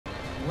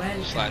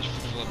Slash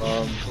flip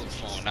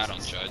phone. I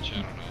don't judge.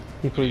 I don't know.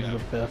 He pleads the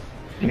fifth.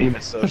 You need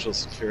a social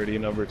security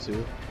number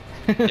too.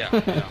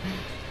 Yeah.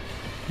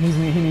 He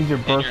needs your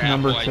birth your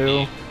number Apple too.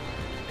 ID.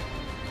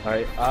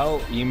 Alright,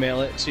 I'll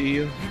email it to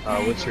you.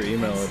 What's your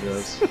email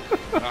address?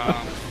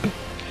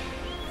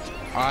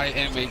 I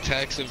am a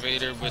tax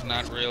evader, but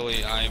not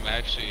really. I am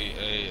actually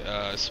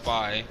a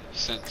spy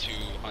sent to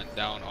hunt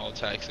down all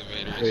tax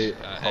evaders. Wait,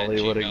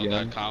 Hollywood at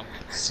again. gmail.com.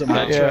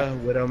 Symmetra, Yeah.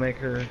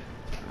 Widowmaker.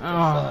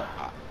 Oh,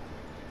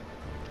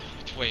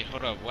 Wait,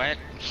 hold up. What?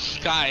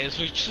 Guys,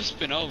 we've just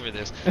been over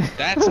this.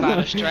 That's not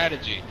a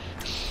strategy.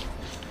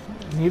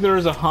 neither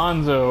is a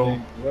Hanzo.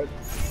 What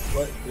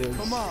is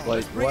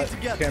like? What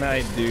can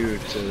I do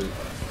to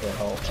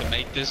help? To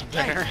make this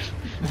better.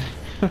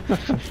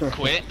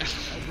 Quit.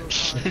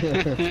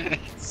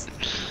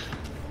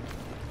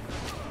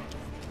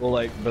 Well,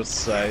 like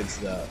besides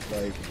that,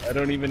 like I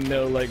don't even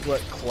know like what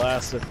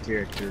class of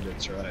character to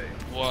try.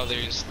 Well,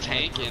 there's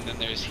tank and then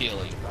there's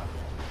healing.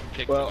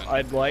 Pick Well, one.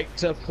 I'd like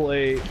to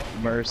play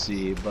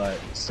Mercy, but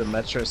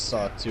Symmetra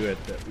saw to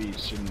it that we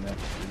shouldn't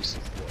have to do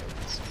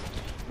supports.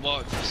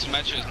 Well,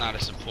 Symmetra is not a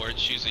support.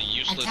 She's a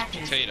useless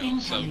potato,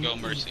 so go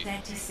Mercy.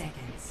 30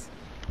 seconds.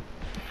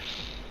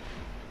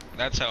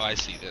 That's how I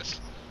see this.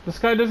 This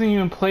guy doesn't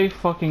even play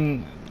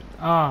fucking.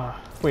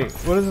 Wait,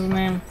 what is his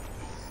name?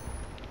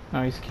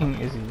 No, he's King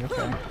Izzy.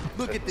 Okay.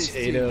 Look at this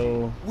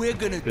Potato team. We're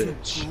gonna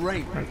bitch. do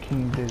great. Or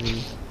King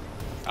Dizzy.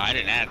 I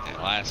didn't add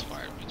that last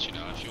part, but you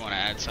know, if you want to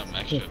add something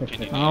extra,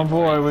 can you? Oh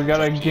boy, we got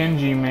a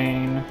Genji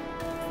main,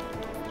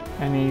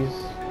 and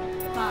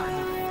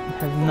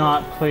has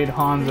not played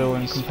Hanzo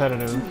in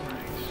competitive.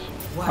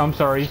 I'm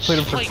sorry, he's played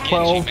him for Play Genji,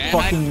 12 man.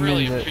 fucking I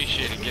really minutes.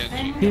 appreciate it,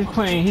 Genji.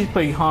 He's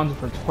played Hanzo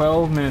for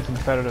 12 minutes in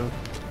competitive.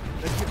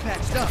 Let's get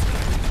patched up.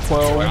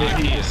 12 Why did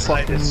he minutes.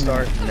 decide to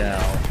start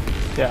now?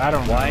 Yeah, I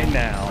don't know. Why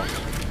now?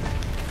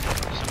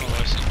 Some of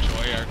us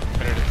enjoy our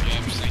competitive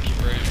games. Thank you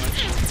very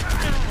much.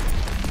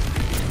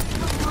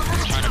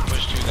 I'm trying to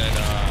push through that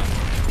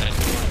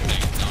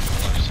thing down the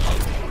left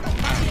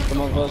side.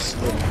 Some of us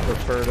would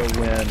prefer to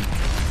win.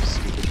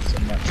 Stupid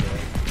Symmetra.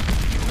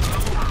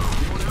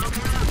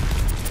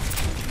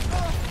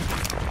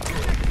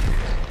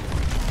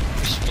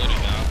 We're splitting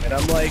out. And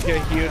I'm like a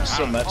huge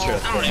Symmetra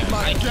fan.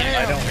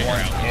 I don't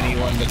want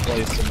anyone to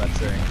play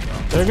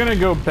Symmetra. They're gonna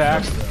go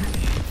back.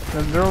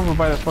 They're over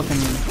by the fucking.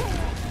 Yeah,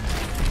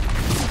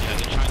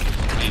 they're trying to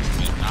play,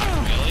 but not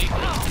really.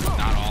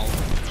 Not all of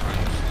them are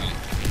trying to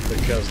play.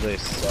 Because they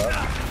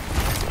suck.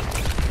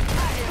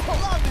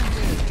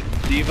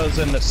 Diva's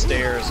in the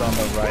stairs on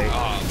the right.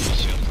 Oh,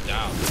 Lucio's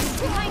down.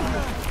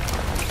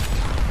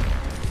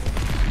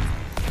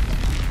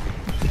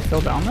 She's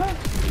still down there?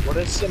 What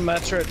is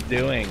Symmetra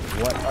doing?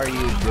 What are you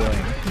doing?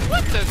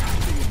 What the?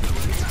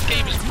 This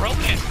game is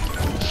broken.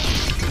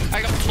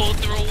 I got pulled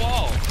through a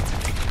wall.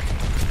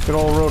 Good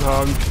old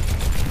Roadhog.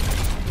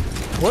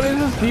 What is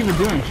this Diva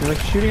doing? She's like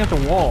shooting at the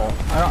wall.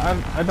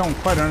 I don't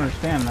quite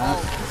understand that.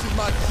 Oh, this is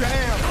my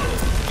jam.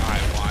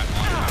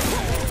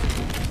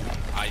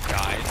 I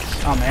died.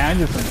 Oh man, I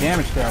did some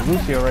damage to that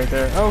Lucio right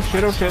there. Oh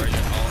shit, oh shit.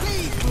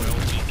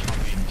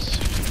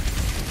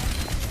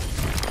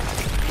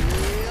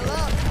 Heal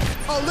up.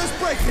 Oh, let's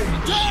break it.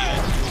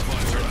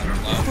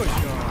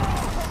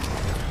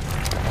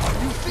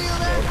 You feel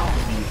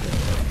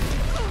that?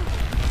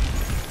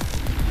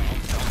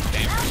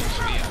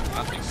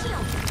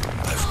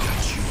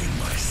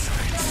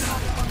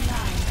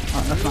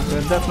 Oh, that's not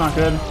good. That's not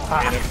good.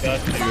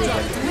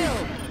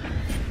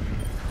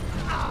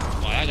 Ah.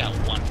 Well, I got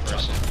one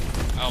person.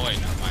 Oh wait,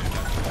 no, mine.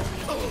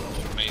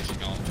 Amazing.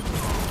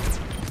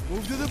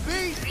 Move to the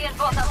beat.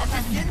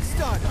 Getting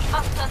started.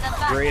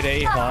 Grade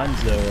A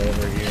Hanzo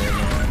over here,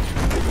 man.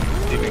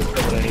 Didn't even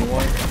kill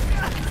anyone.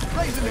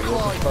 Blazing the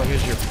What claw. the fuck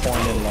is your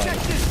point in life?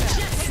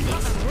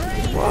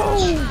 Whoa!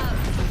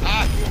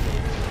 Ah!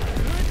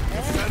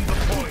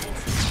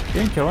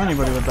 Didn't kill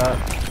anybody with that.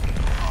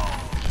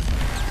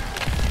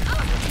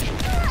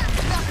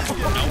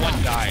 No one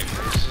died.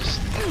 It's just,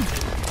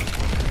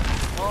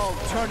 Oh,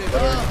 turn it Our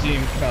up.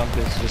 team comp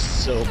is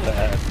just so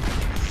bad.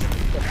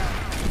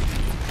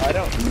 I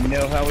don't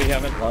know how we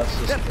haven't lost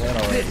this win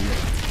already.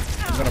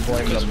 I'm gonna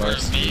blame the because we're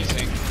Mercy.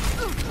 amazing.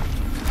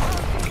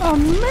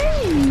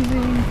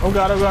 Amazing! Oh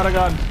god, oh god, oh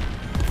god.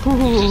 This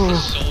is Ooh. the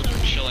soldier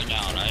chilling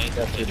out. I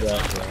That's your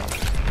dad, bro.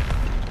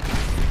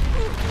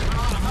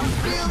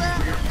 Feel that?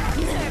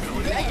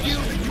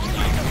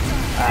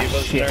 Ah,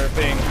 Diva's shit.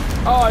 nerfing.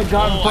 Oh, I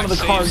got in Oh, front of I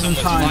the cars in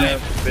saved time.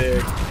 someone's Nerf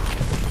big.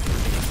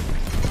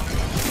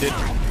 Did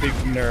big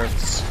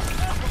nerfs.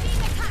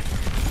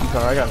 I'm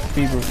sorry, I got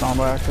speed boost on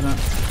by accident.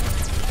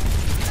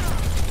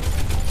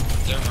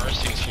 Their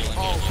Mercy's healing.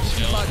 Oh, this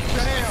is my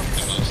jam.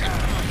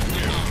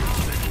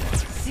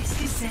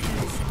 60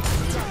 seconds.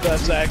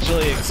 That's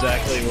actually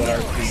exactly what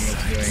our team is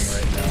doing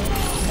right now.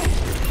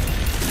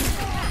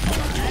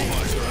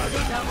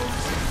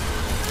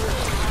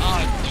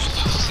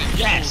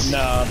 Yes!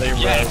 No, they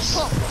Yes!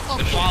 rose.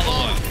 The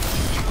follow-up.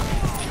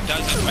 It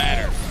doesn't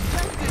matter.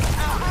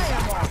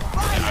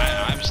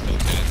 I'm still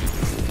good.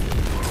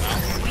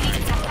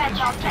 You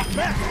know,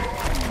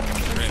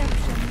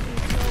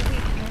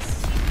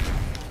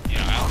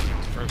 I don't think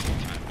it's perfect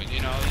time, but you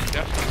know, you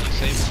definitely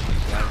saved his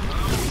life.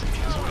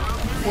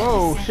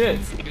 Whoa, shit.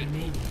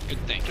 Good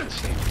thinking,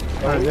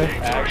 Steve. Are they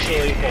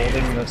actually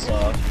holding this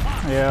up?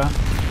 Yeah.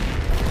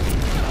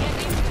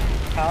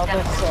 How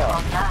the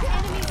fuck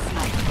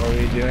are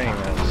we doing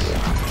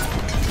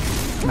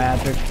this?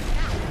 Magic.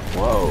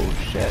 Whoa,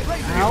 shit.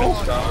 Even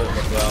stronger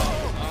than well.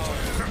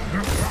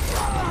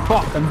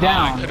 Fuck, I'm I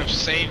down. could have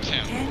saved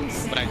him,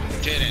 but I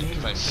didn't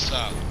because I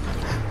suck.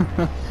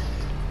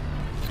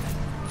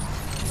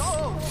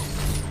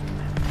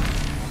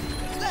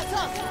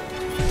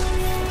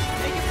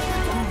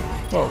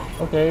 Whoa,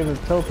 okay, the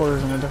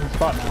teleporter's in a different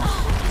spot now.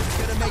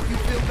 Gonna make you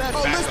feel better.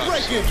 Oh, let's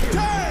break it.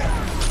 Damn!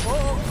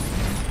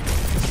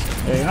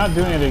 Yeah, you're not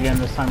doing it again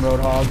this time,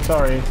 Roadhog.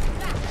 Sorry.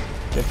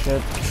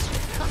 Dipshit.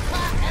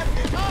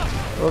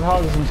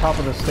 Roadhog is on top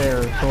of the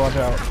stairs, so watch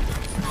out.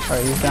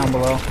 Alright, he's down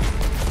below.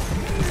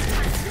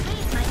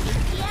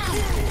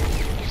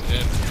 He's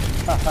dead.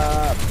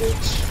 Haha,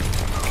 bitch.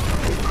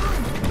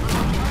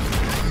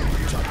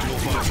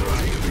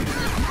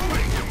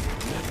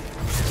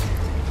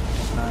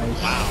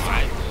 Nice.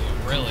 Wow,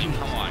 really,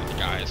 come on,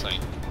 guys. Like,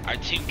 our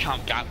team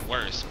comp got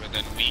worse, but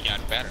then we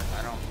got better.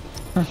 I don't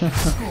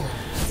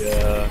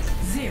Yeah.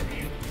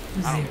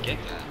 get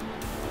that.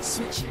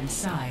 Switching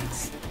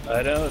sides.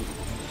 I don't.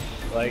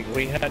 Like,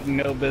 we had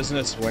no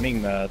business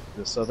winning that.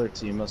 This other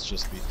team must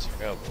just be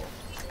terrible.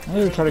 I'm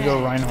gonna try to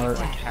go Reinhardt.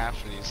 Like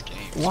half of these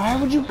games. Why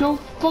would you go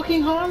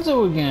fucking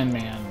Hanzo again,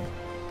 man?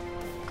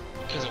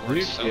 Because it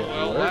worked so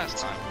well last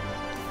time.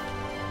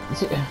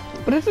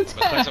 But it's a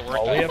Because it worked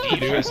All we on have to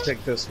do is defense.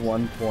 take this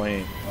one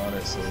point,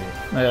 honestly.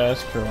 Yeah,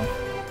 that's true.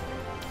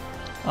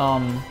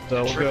 So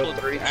we'll Triple, go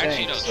 3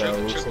 actually, no, tanks, so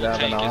we should triple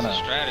have an tank is a Ana.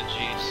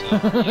 strategy, so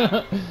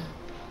yeah.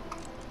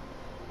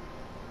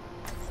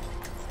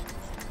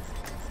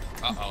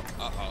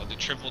 Uh-oh. The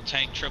triple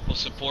tank, triple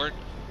support.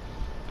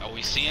 Are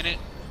we seeing it?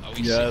 Are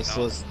we Yes, seeing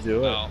it? let's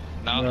do it.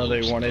 No,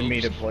 they wanted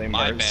me to play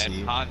My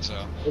Mercy. bad,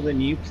 Hanzo. Well, then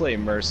you play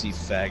Mercy,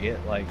 faggot.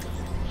 Like,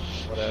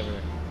 whatever.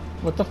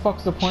 What the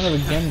fuck's the point of a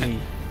Genji?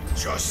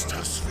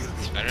 Justice will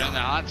It's be better than the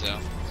Hanzo.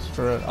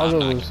 Screw it. I'll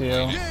go I'm not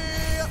Lucio. complaining.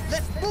 Yeah,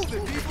 let's move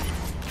it, people.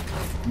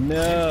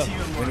 No,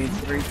 we need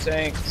 3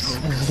 tanks.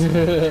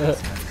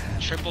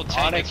 Triple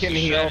tank Ana is can the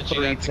heal strategy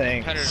 3 that the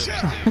tanks.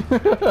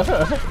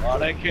 competitors do.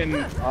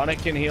 Ana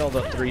can heal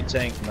the 3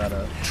 tank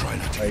meta. Try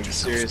not to Like, make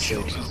yourself seriously,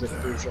 kill she's a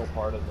crucial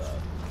part of that.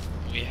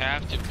 We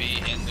have to be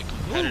in the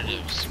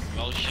competitive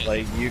motion.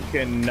 Like, you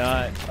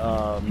cannot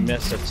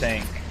miss a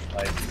tank.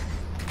 Like,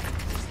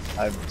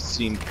 I've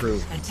seen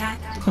proof. Attack.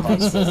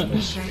 Possible 30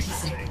 miss.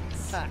 seconds.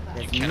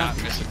 You cannot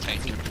miss a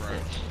tank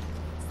confirmed.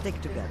 Stick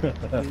together.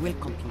 We will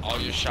complete. All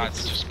your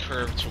shots just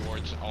curve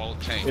towards all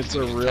tanks. It's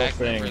a Attack real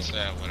thing. numbers,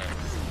 whatever.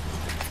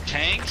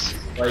 Tanks?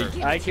 Like,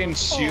 curve. I can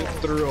shoot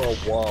through a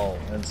wall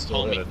and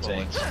still hit a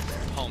Homing tank. bullets.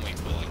 Homing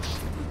bullets.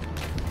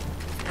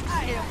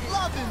 I am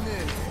loving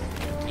this.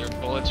 Your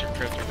bullets are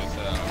equipped with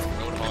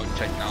Roadhog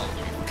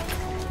technology.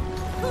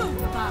 5,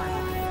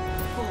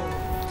 4,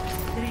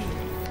 3,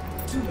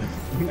 2,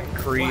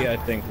 Kree, I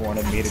think,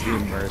 wanted me to be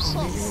Mercy. He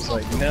was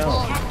like,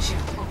 no, capture.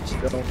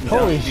 don't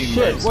Holy not be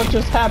shit, Mercy. what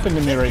just happened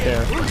to me right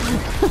there?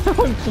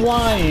 I'm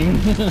flying!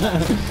 You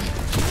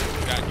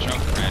got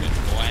Junkratted,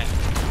 boy.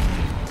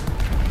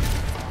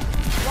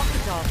 Walk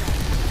it off.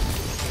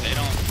 They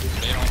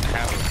don't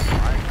have a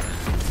fire.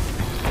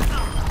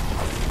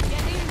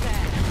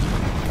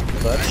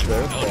 That's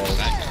their Notice fault.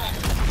 that guy.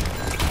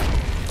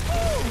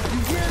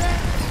 You hear that?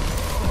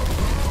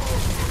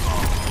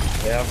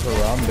 They have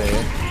Harambe.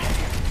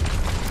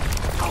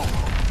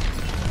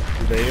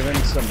 Do they even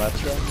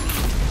Symmetra?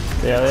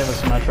 Yeah, they have a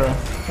Symmetra.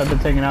 I've been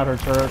taking out her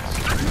turrets.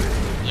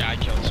 Yeah, I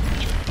killed some.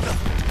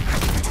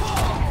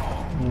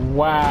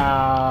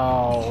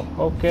 Wow.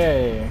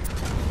 Okay.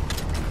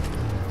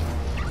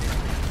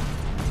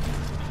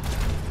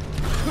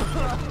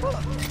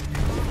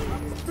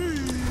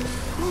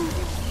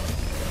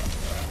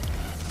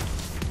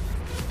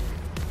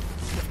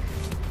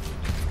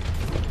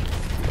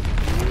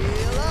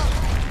 Heal up.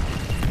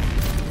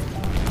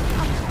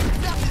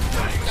 Nothing's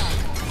gonna stop.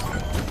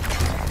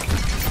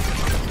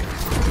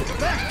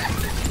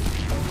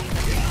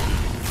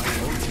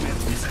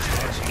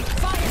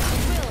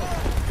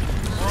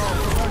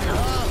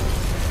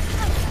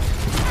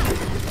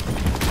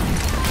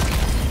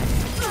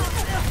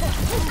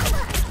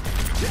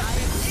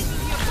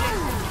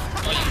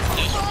 Oh, you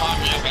just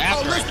remind me of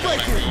after I Let's killed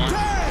break it. everyone.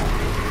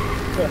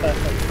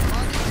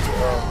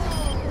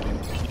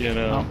 Damn. You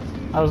know,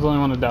 I was the only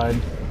one that died.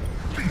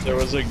 there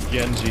was a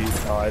Genji.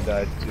 Oh, I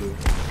died too.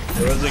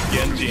 There was a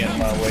Genji in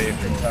my way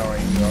for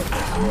powering you up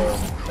before.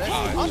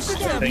 I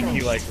think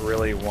he like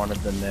really wanted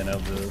the nano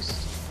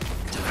boost.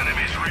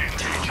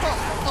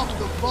 Up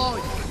the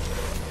volume.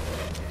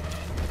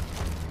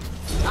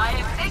 I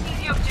am taking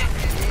the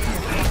objective.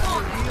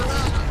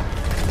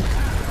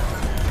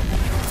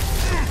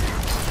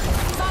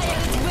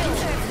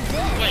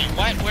 Wait,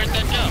 what? Where'd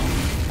that go?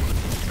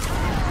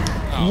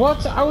 Oh,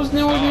 What? I was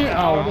nowhere near.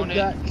 How Oh, did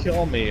that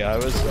kill me? I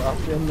was up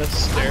in the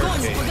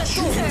staircase.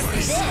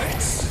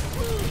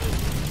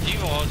 You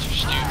all are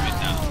stupid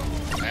now.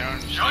 I don't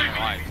understand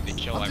why they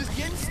kill I'm everyone. just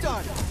getting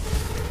started. I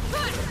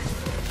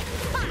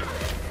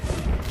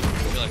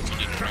feel like we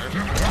need nerf.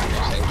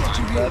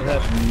 That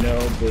had no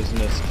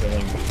business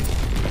killing me.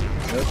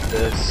 What's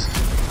this?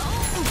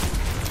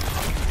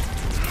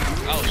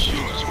 Oh shoot,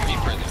 there's a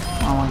Reaper there.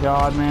 oh my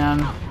god,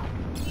 man.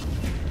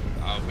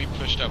 We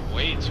pushed up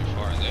way too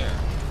far there.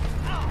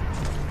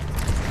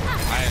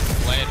 I had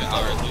led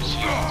our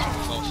Lucio too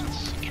close to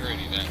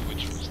security then,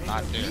 which was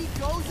not there. Beat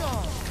goes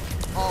on.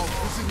 Oh,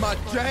 this is my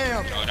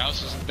jam. No one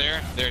else isn't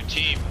there? Their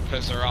team,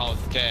 because they're all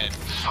dead.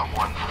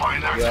 Someone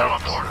find their Yeah.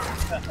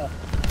 teleporter.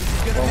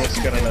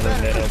 Almost got another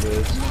nano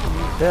boost.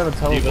 They have a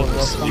teleport Diva's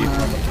up asleep on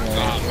the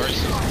somewhere. floor.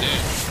 Versus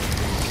dead.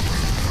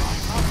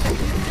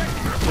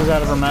 She's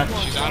out of her mech.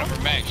 She's out of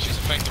her mech. She's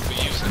effectively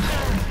useless.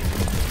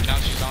 Now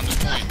she's on the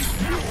point.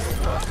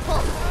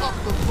 Up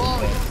the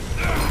volume.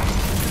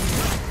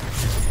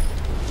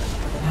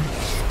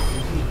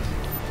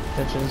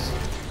 Bitches.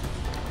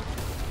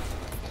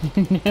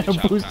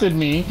 Boosted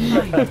me.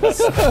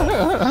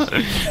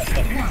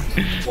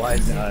 Why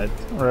not?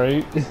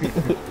 Right? Good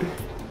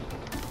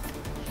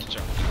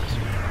job.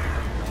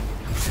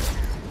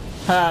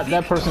 Ha,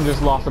 that person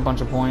just lost a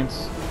bunch of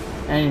points.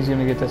 And he's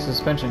gonna get the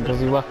suspension because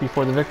he left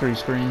before the victory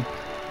screen.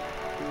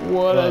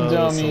 What a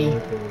dummy.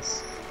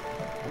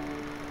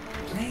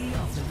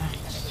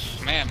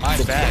 Man, my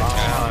bad,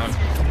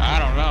 man. I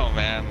don't know,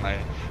 man. Like,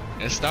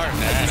 it's starting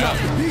to add up.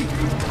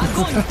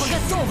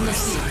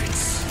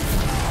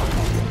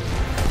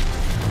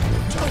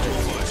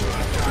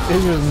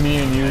 It's just me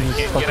and you just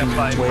Can't get a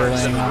fucking 5%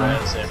 wailing on it.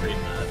 res every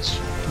match.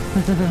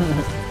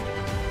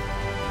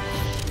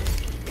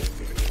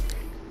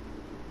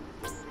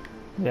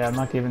 Yeah, I'm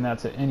not giving that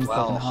to any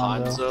Wow, fucking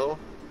Hanzo.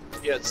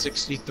 Hanzo. You had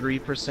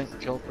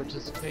 63% kill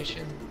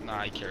participation. Nah,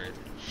 I carried.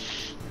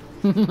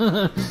 But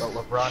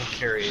LeBron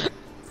carried.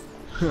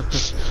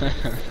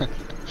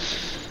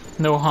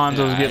 No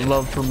Hanzos Yeah, get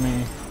love from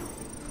me.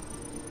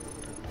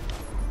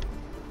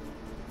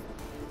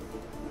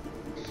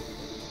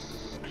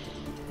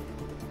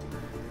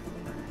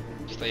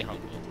 Stay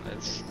humble.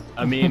 That's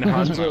I mean,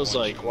 Hanzo's my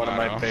like one of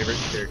my motto. favorite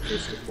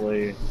characters to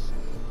play.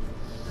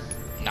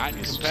 not It's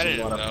just a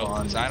competitive lot of though,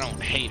 fun. because I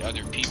don't hate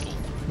other people.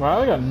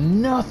 Well, I got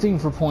nothing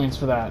for points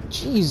for that.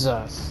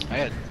 Jesus. I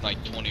had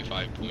like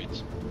 25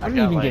 points. I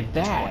didn't even like get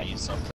that. 20 something.